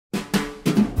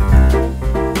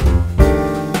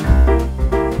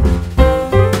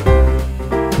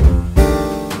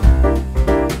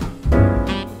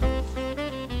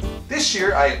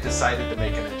I have decided to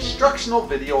make an instructional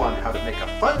video on how to make a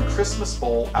fun Christmas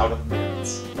bowl out of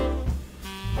mints.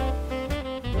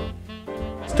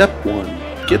 Step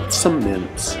 1. Get some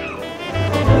mints.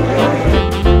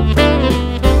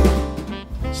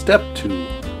 Step 2.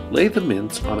 Lay the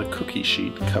mints on a cookie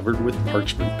sheet covered with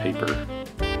parchment paper.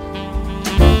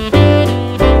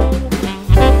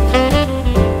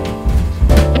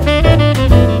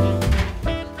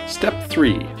 Step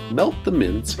 3. Melt the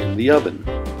mints in the oven.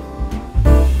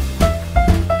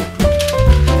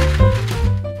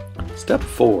 Step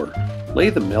 4. Lay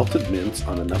the melted mints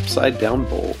on an upside-down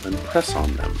bowl and press on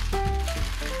them.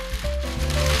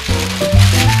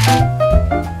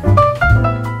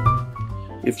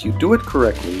 If you do it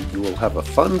correctly, you will have a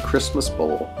fun Christmas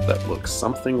bowl that looks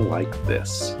something like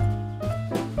this.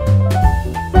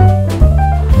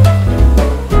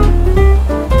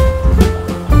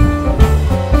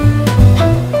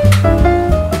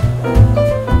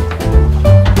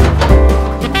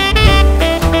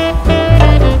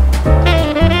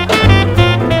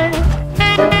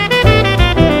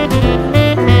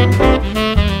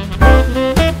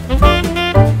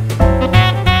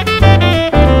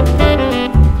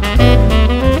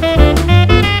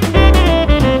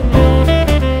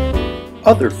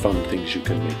 Other fun things you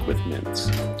can make with mints.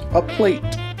 A plate.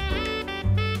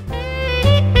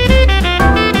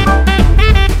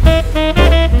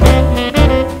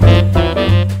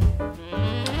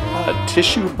 A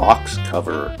tissue box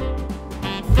cover.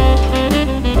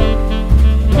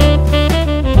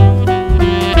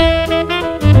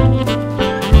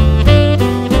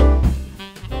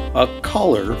 A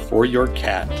collar for your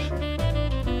cat.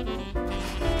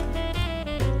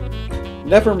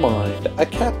 Never mind, a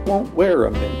cat won't wear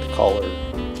a mint collar.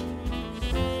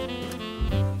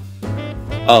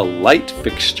 A light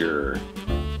fixture.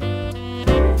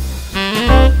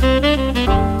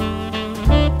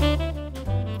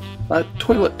 A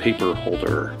toilet paper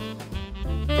holder.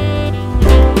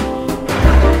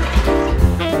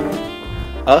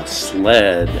 A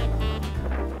sled.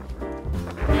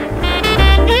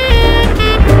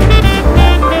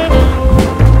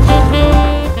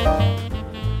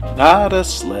 Not a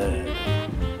sled,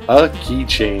 a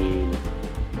keychain.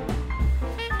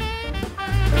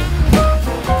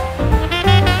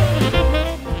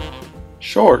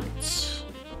 Shorts.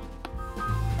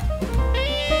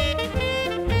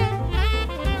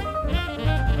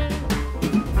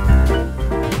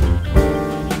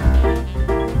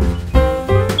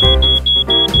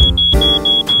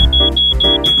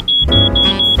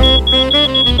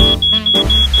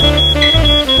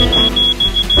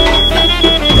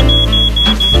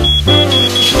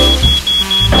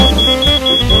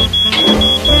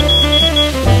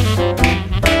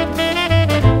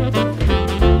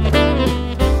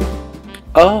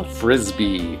 A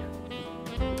frisbee.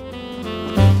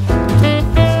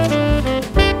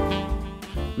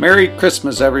 Merry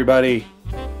Christmas, everybody!